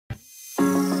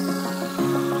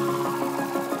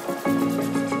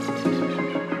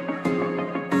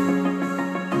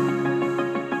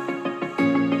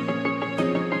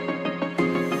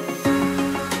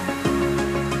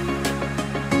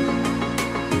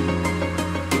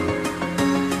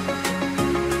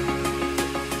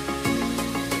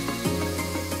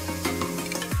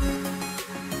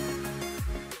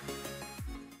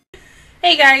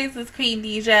Hey guys, it's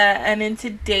Queendija, and in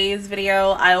today's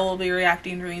video, I will be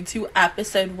reacting to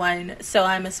episode 1, So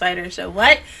I'm a Spider, So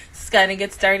What? It's gonna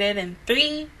get started in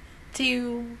 3,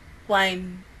 2,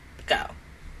 1, go.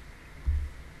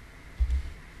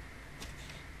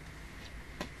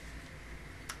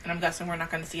 And I'm guessing we're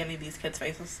not gonna see any of these kids'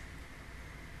 faces.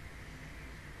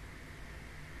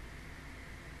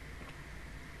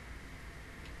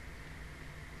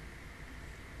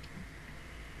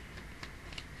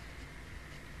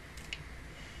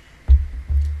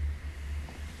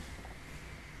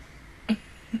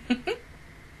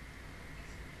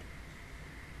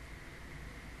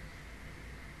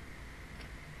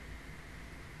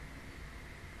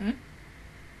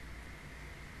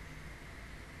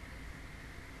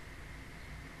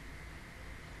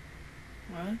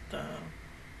 What the?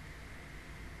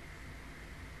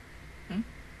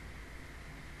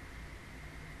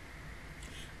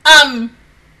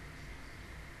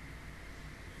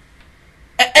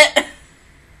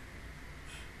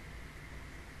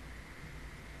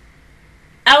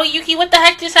 Oh, Yuki, what the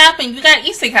heck just happened? You got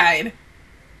isekai'd.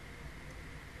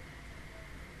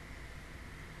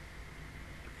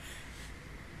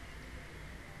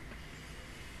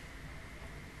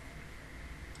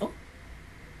 Oh.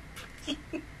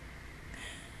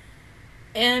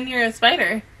 And you're a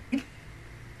spider.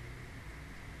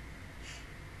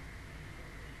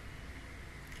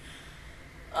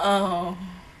 Oh.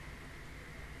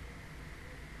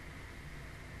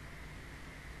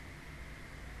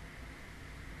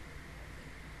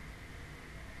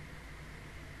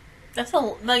 That's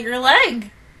like your leg.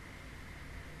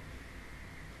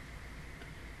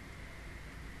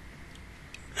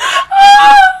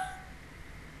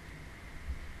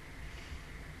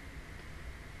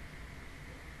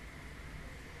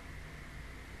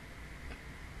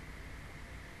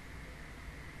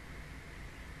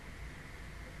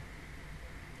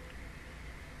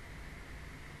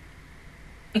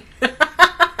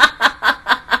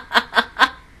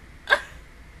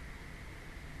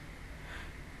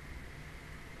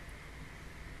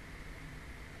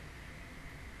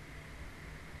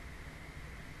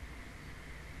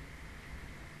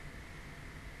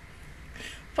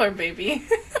 Poor baby.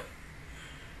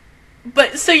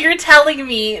 But, so you're telling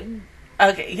me,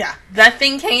 okay, yeah, that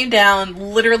thing came down,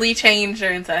 literally changed her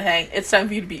and said, hey, it's time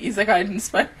for you to be isekai'd and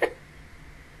spider.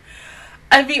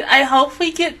 I mean, I hope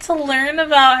we get to learn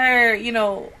about her, you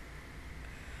know,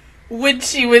 when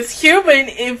she was human,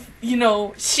 if, you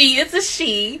know, she is a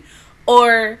she,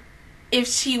 or if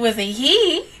she was a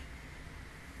he.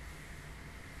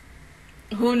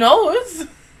 Who knows?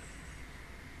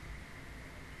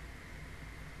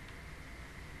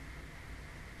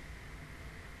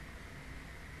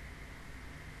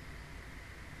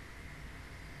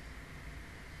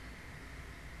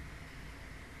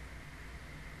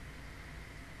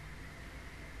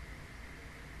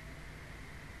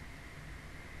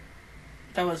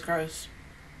 That was gross.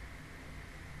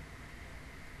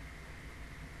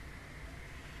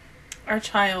 Our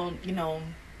child, you know,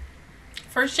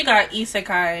 first she got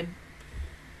isekai'd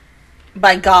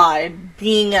by God,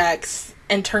 being X,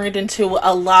 and turned into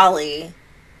a lolly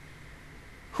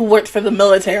who worked for the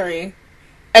military.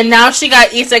 And now she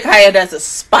got isekai'd as a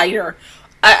spider.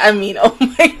 I mean, oh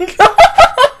my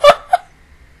god.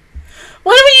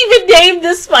 What do we even name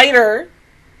this spider?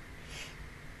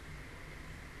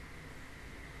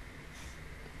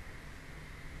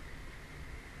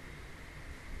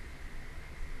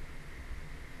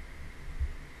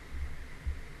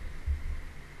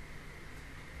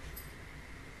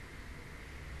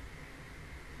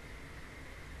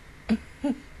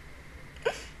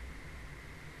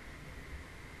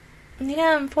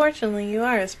 Yeah, unfortunately, you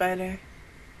are a spider.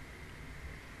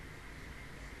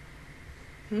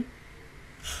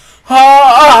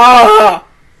 Ah!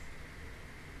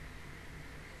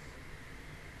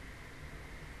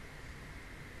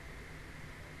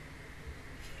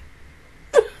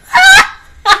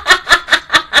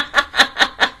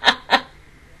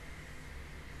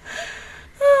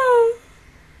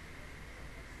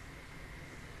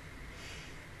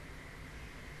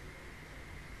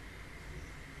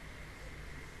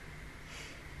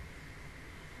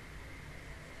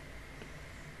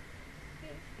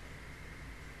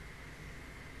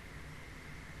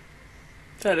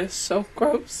 That is so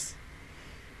gross.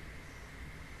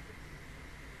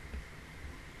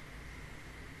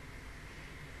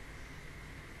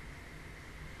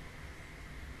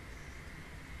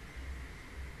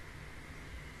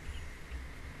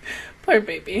 Poor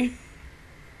baby.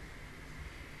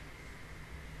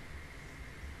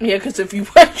 Yeah, because if you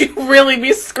would, you'd really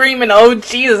be screaming, oh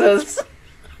Jesus.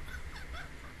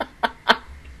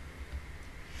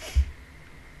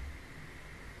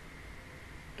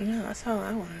 That's all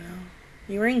I want to know.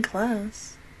 You were in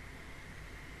class.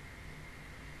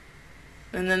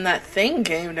 And then that thing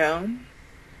came down.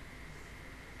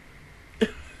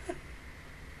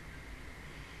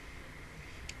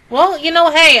 Well, you know,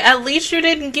 hey, at least you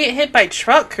didn't get hit by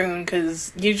truck-kun,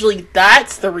 because usually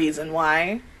that's the reason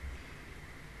why.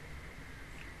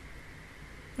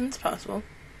 It's possible.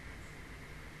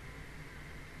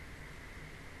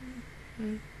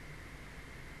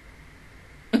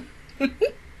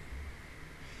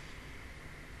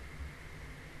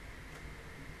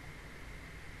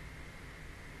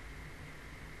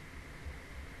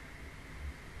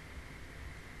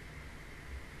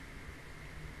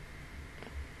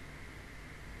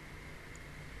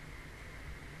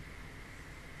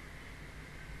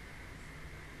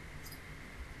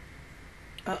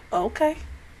 Okay.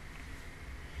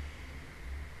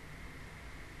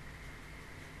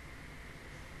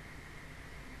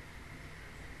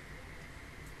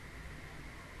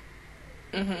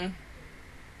 Mm-hmm.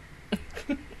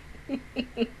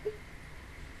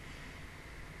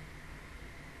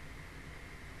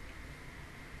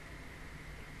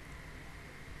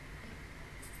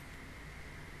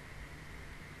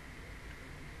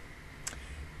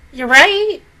 You're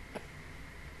right.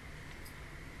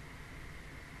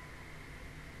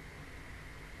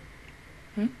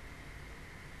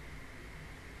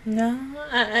 No,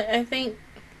 I think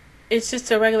it's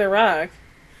just a regular rock.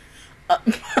 Well,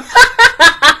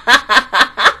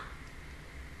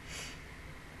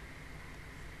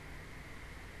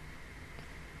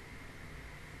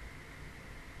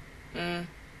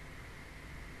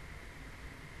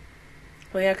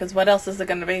 yeah, because what else is it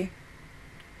going to be?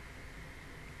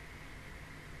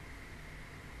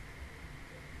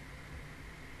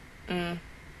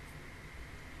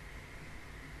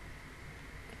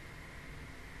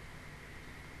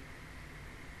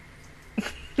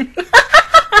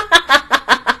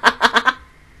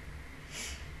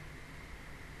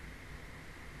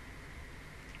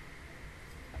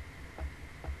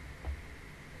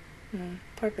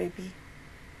 Poor baby.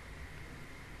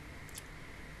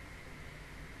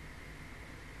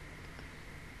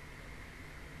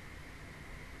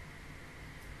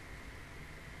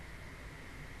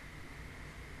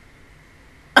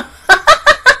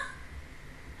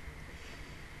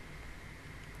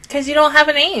 Because you don't have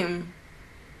a name.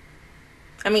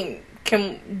 I mean,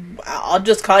 I'll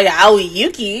just call you Aoi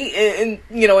Yuki, and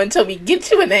you know, until we get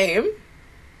to a name.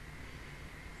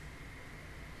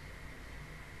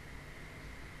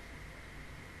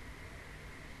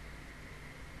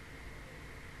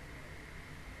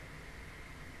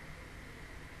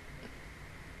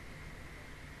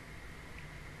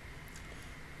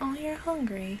 Oh, you're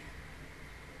hungry.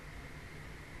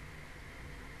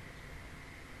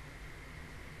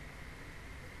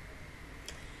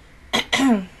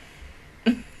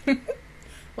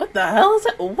 What the hell is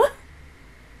that? What?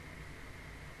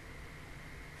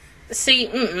 See,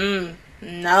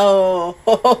 no.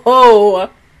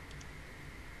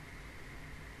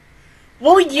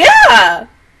 Well, yeah.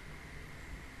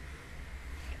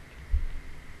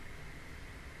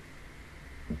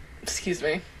 Excuse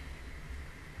me.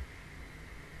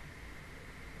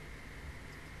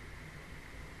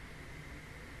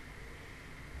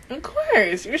 Of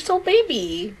course, you're still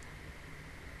baby.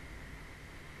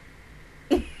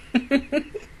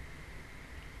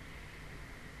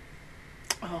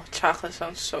 Oh, chocolate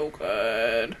sounds so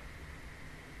good.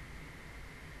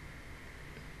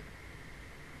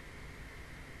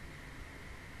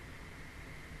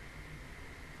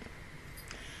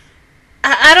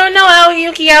 I don't know,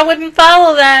 Aoyuki, I wouldn't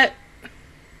follow that.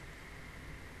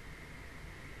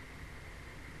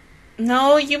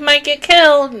 No, you might get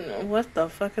killed. What the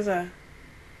fuck is that?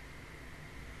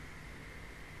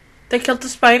 They killed the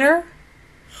spider?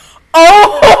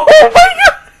 Oh my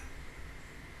god!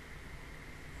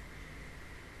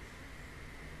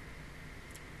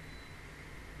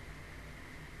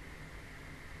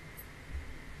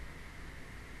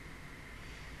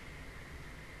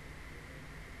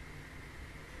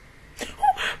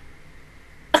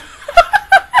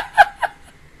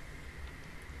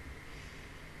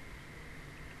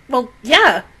 Well,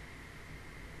 yeah.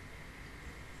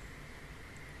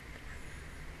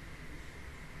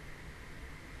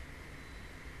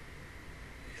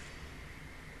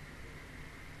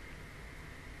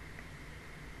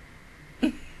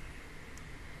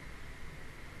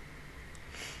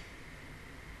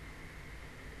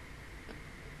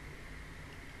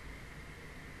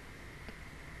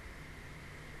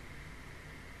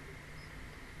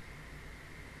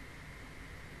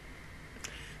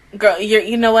 Girl,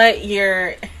 you know what?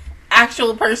 Your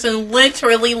actual person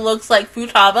literally looks like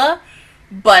Futaba,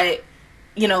 but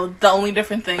You know, the only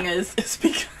different thing is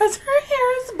because her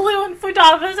hair is blue and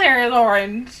Futada's hair is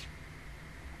orange.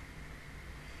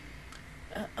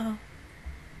 Uh-oh.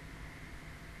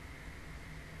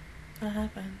 What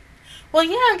happened? Well,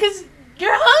 yeah, because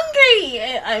you're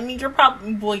hungry. I mean, you're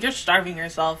probably... Well, you're starving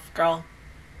yourself, girl.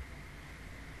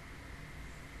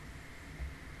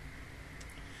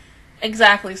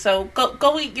 Exactly. So,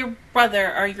 go eat your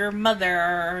brother or your mother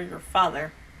or your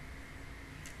father.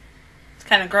 It's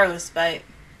kind of gross, but...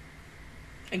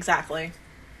 Exactly.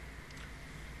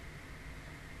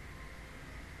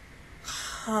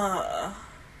 Huh.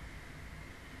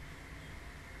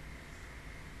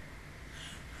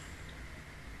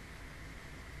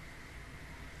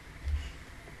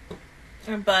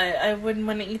 But I wouldn't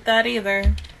want to eat that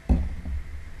either.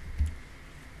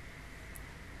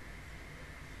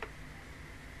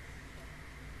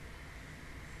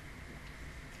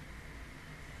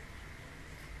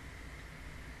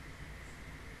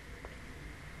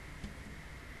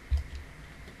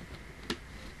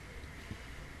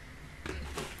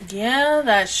 Yeah,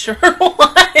 that sure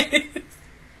was.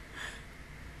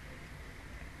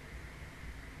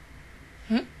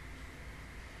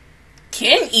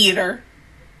 Kin eater.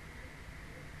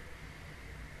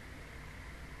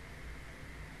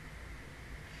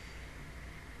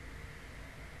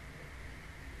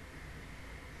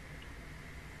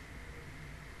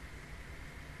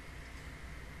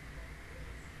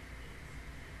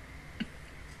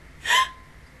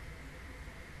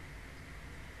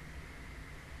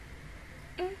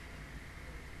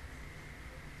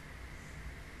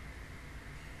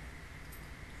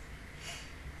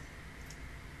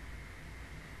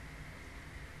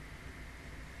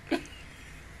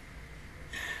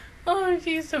 Oh,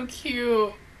 she's so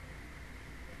cute.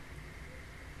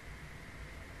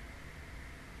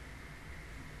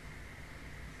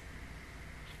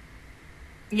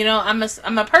 You know, I'm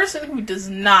a person who does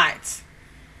not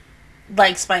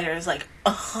like spiders. Like,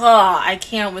 I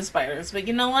can't with spiders. But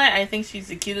you know what? I think she's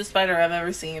the cutest spider I've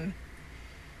ever seen.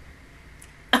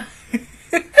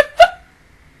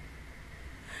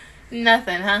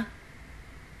 Nothing, huh?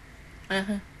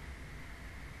 Uh-huh.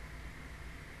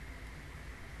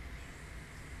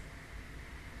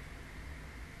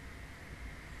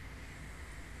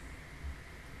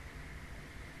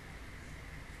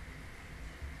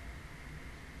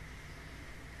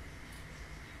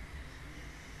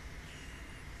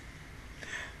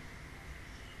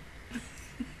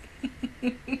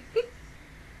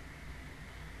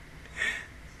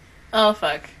 Oh,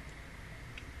 fuck.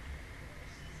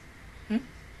 Hmm?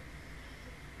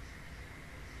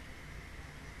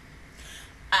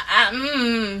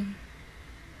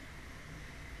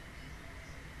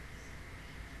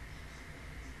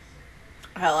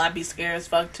 Hell, I'd be scared as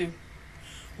fuck, too.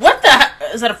 What the...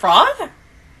 Is that a frog?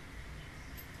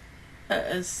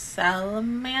 A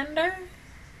salamander?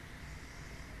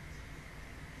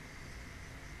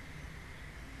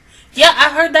 Yeah, I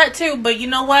heard that too, but you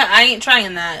know what? I ain't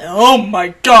trying that. Oh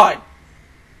my god.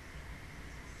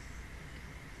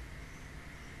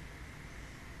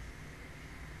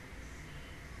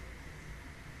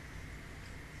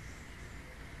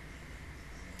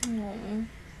 Oh.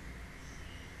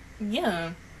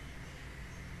 Yeah.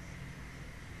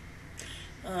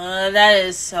 That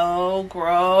is so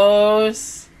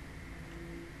gross.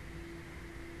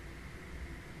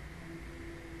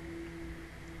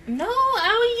 No,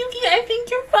 Aly, Yuki, I think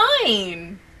you're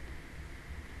fine.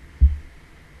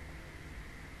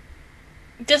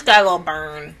 Just got a little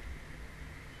burn.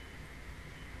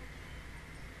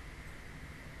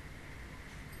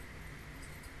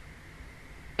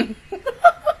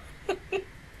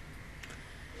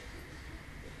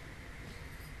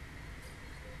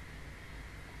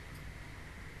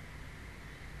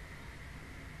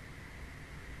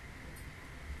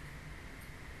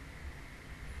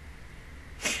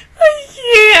 I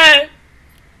can't.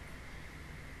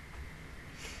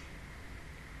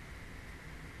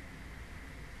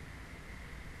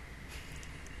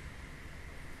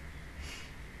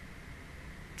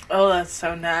 Oh, that's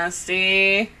so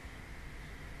nasty.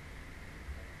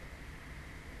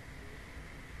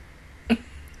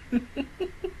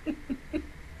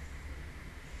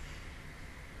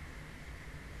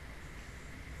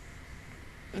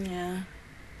 Yeah.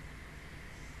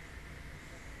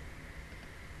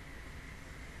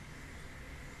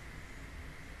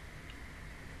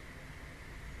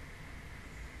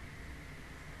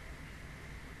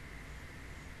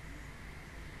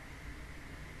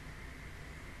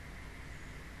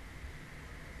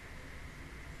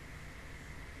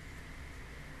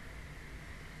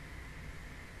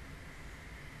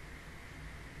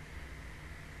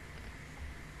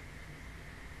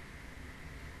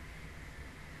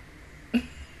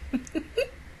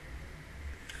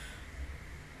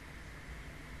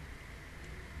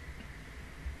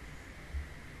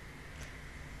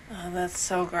 that's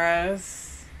so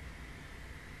gross.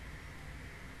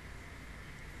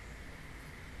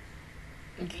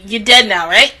 You're dead now,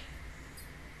 right?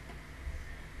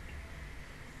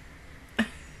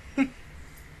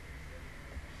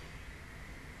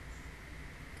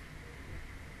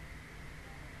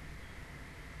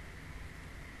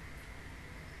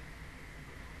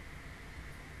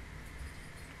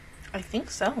 I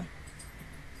think so.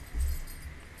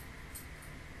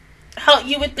 Hell,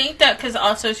 you would think that because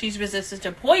also she's resistant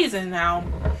to poison now,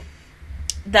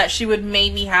 that she would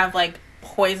maybe have like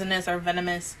poisonous or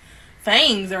venomous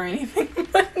fangs or anything,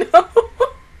 but no.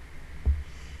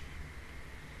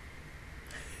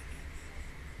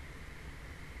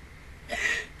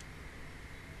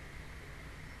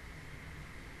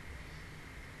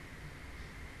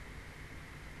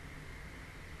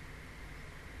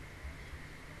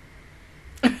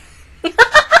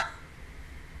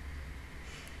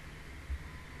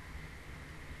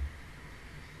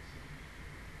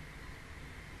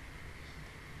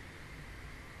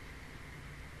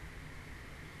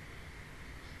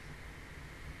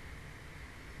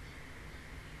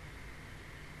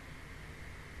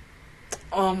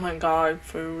 Oh my god,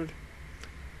 food.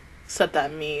 Set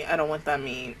that meat. I don't want that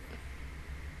meat.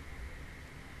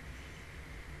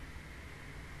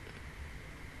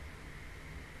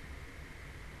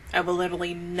 I will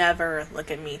literally never look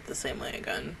at meat the same way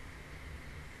again.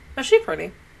 Is she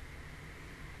pretty?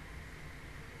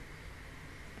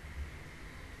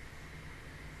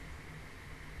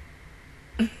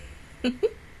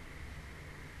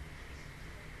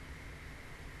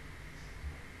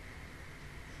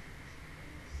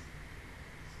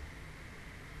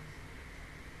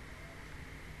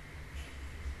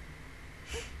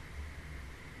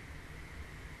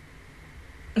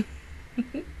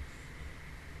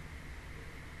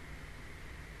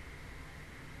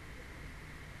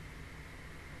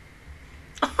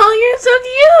 Oh, you're so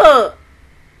cute!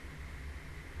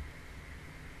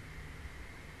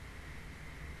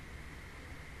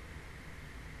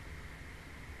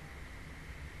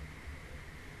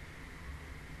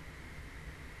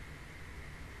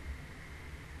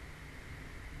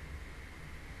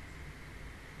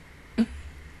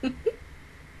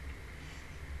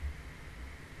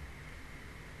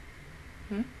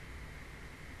 Hmm?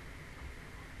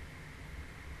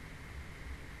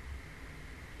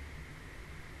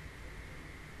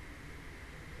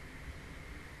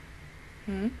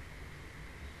 Hmm?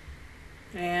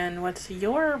 And what's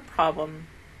your problem?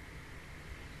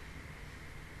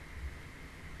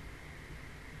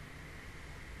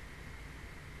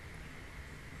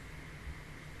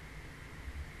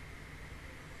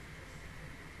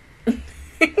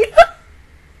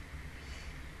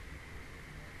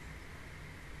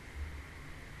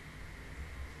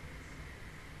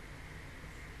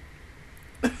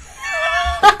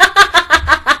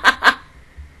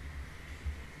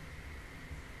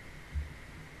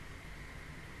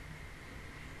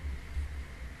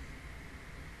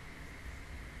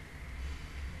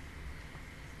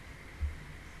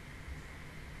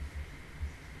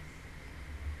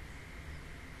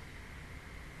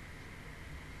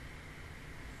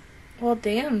 Well,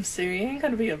 damn, Sue, you ain't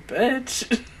gonna be a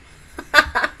bitch.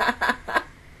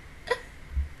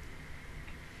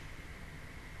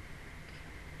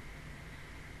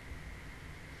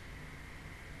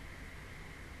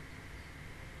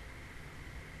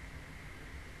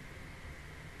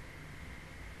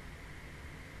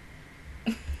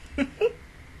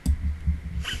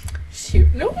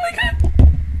 Shoot, no, oh my god.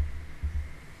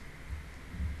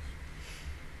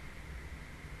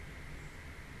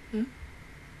 Hmm?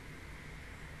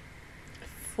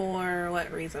 For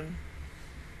what reason?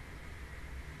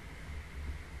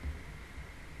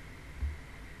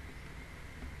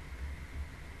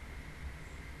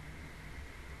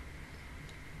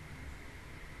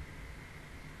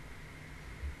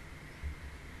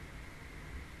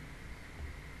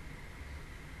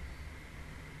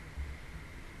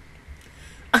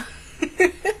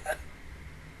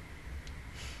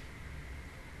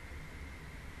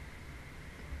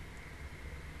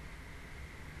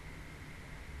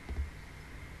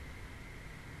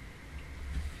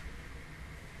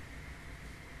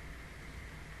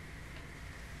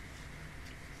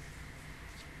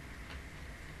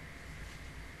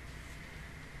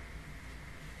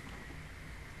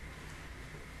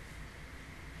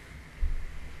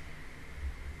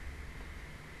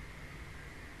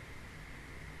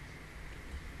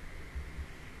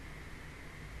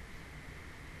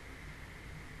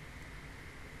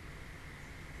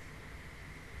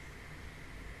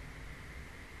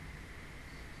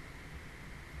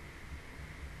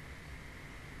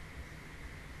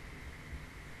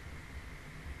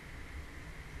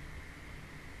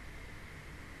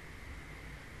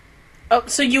 Oh,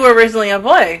 so you were originally a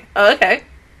boy. Oh, okay.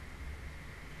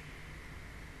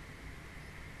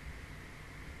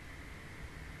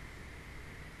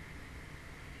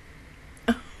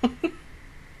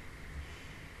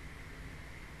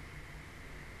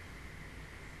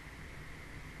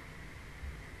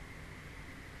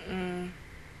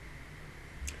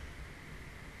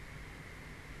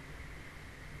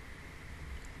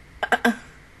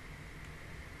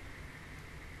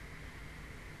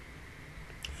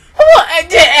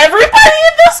 Did everybody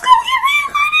in the school get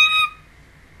reincarnated?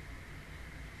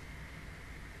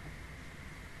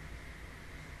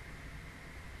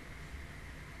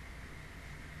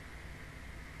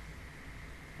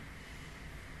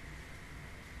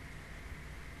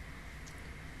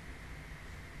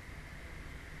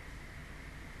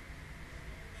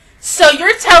 So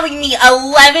you're telling me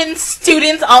 11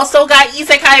 students also got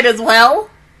isekai'd as well?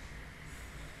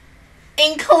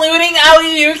 Including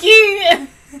Aoyuki?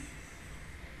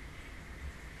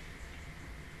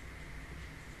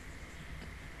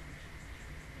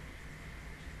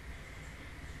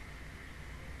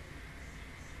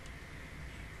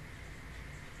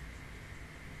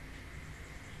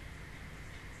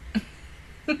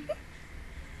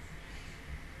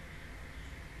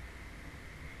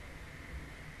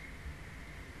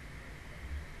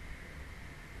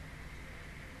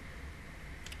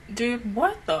 Dude,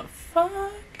 what the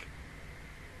fuck?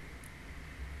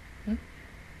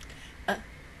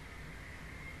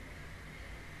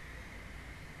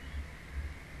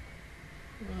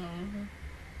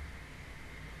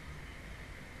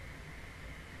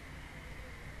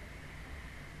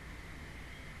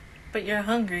 But you're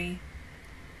hungry.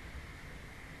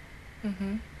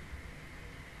 Mm-hmm.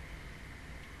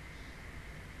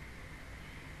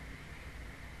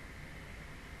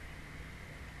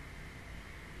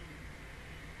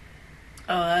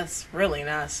 Oh, that's really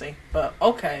nasty. But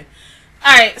okay.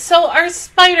 Alright, so our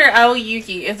spider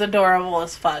Aoyuki is adorable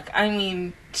as fuck. I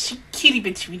mean, she cutie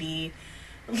patootie.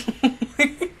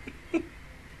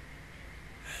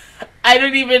 I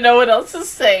don't even know what else to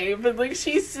say, but like,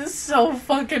 she's just so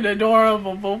fucking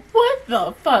adorable. But what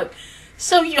the fuck?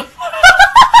 So you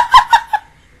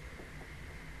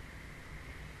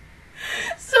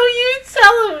So you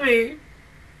telling me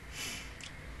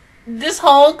this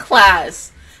whole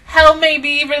class, hell, maybe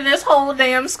even this whole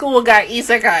damn school got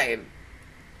isekai'd?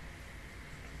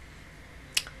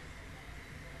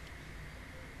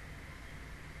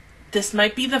 This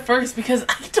might be the first, because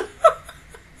I don't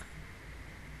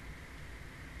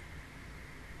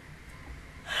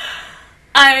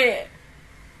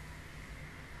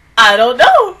I don't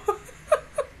know.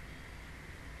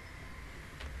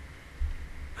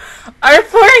 Our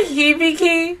poor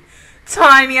Hibiki,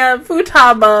 Tanya,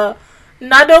 Futaba,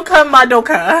 Nadoka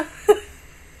Madoka.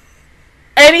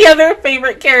 Any other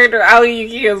favorite character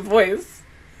Aoyuki's voice?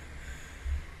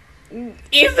 Isekai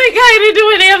to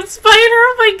do a damn spider?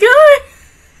 Oh my god.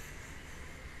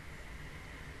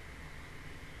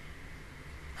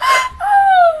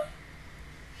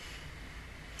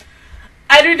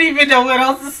 I don't even know what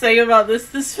else to say about this.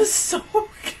 This was so hilarious.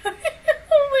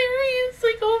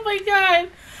 Like, oh my god.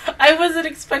 I wasn't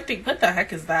expecting. What the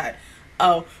heck is that?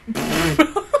 Oh. Oh my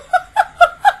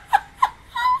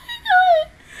god.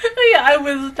 Yeah, I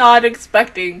was not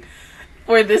expecting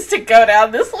for this to go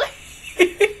down this way.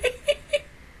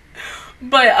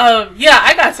 But, yeah,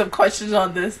 I got some questions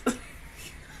on this.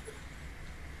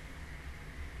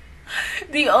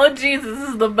 The oh Jesus, this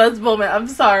is the best moment. I'm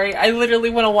sorry. I literally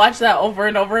want to watch that over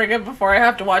and over again before I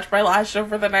have to watch my last show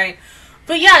for the night.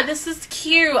 But yeah, this is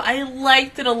cute. I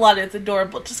liked it a lot. It's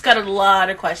adorable. Just got a lot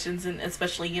of questions, and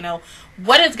especially, you know,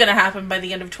 what is going to happen by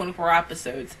the end of 24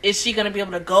 episodes? Is she going to be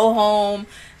able to go home?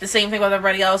 The same thing with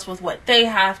everybody else with what they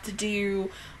have to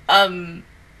do.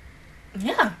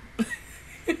 Yeah.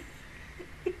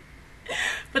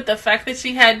 But the fact that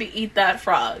she had to eat that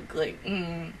frog, like,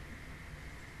 I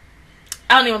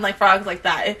don't even like frogs like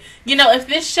that. You know, if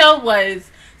this show was,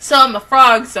 so I'm a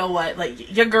frog, so what?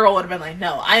 Like, your girl would have been like,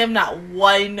 no, I am not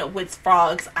one with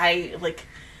frogs. I, like,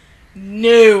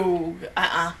 no.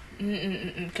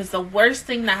 Because the worst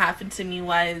thing that happened to me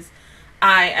was,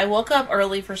 I woke up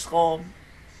early for school.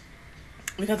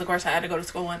 Because, of course, I had to go to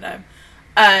school one time.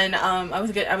 And,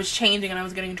 I was changing and I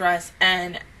was getting dressed.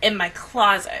 And in my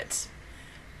closet,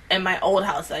 in my old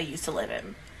house that I used to live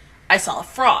in, I saw a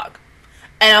frog.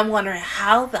 And I'm wondering,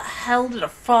 how the hell did a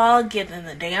frog get in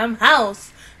the damn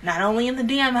house? Not only in the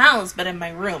damn house, but in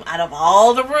my room. Out of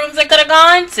all the rooms I could have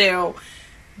gone to,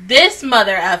 this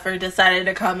mother effer decided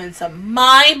to come into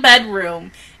my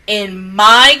bedroom, in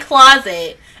my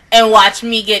closet, and watch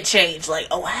me get changed. Like,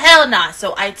 oh, hell nah.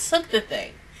 So I took the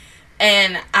thing.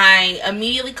 and I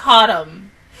immediately caught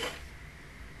him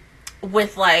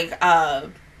with like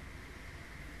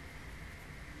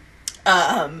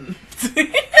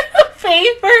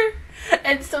paper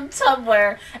and some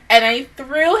Tupperware, and I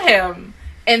threw him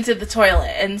into the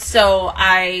toilet. And so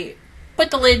I put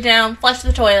the lid down, flushed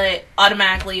the toilet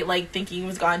automatically, like thinking he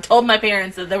was gone. Told my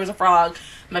parents that there was a frog.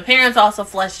 My parents also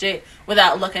flushed it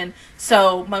without looking.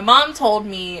 So my mom told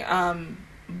me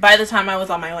by the time I was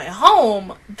on my way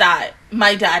home that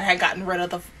my dad had gotten rid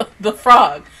of the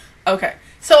frog. Okay.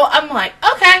 So I'm like,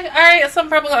 okay, alright, so I'm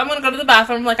gonna go to the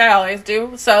bathroom like I always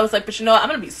do. So I was like, but you know what, I'm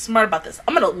gonna be smart about this.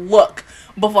 I'm gonna look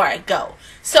before I go.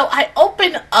 So I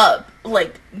open up,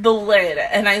 like, the lid,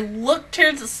 and I look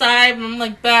towards the side, and I'm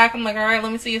like, back, I'm like, alright,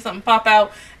 let me see if something pop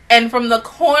out. And from the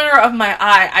corner of my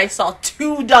eye, I saw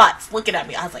 2 dots looking at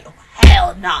me. I was like, oh,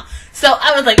 hell nah. So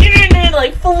I was like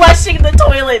flushing the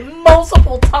toilet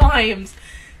multiple times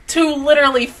to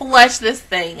literally flush this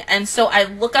thing. And so I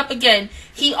look up again.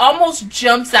 He almost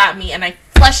jumps at me, and I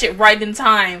flush it right in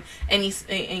time. And he's,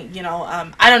 you know,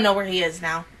 I don't know where he is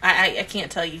now. I can't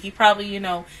tell you. He probably, you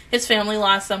know, his family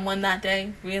lost someone that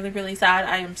day. Really, really sad.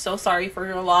 I am so sorry for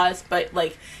your loss. But,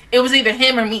 like, it was either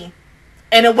him or me.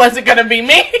 And it wasn't gonna be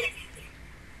me.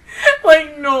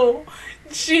 Like, no.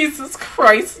 Jesus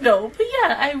Christ, no. But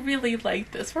yeah, I really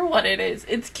like this for what it is.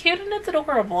 It's cute and it's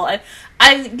adorable.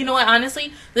 I you know what,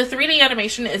 honestly, the 3D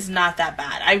animation is not that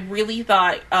bad. I really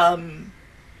thought,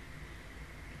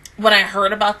 when I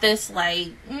heard about this, like,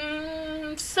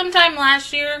 sometime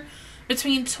last year,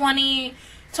 between 2020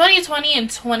 and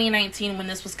 2019, when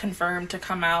this was confirmed to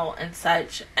come out and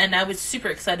such, and I was super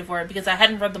excited for it because I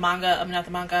hadn't read the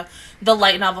manga, the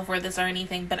light novel for this or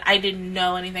anything, but I didn't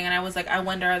know anything, and I was like, I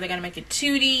wonder, are they going to make it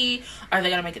 2D? Are they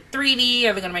going to make it 3D?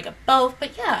 Are they going to make it both?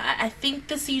 But yeah, I think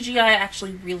the CGI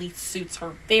actually really suits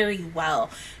her very well,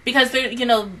 because there, you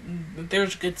know,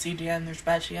 there's good CGI and there's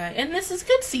bad CGI, and this is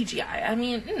good CGI. I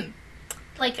mean,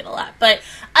 like it a lot. But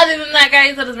other than that,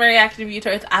 guys, that is my reaction review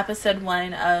towards episode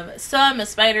 1 of So I'm a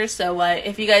Spider, So What.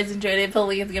 If you guys enjoyed it,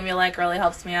 please give me a like. It really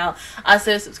helps me out.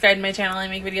 Also, subscribe to my channel. I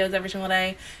make videos every single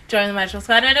day. Join the Magical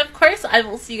Squad. And of course, I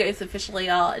will see you guys officially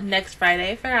all next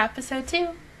Friday for episode 2.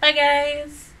 Bye,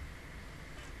 guys.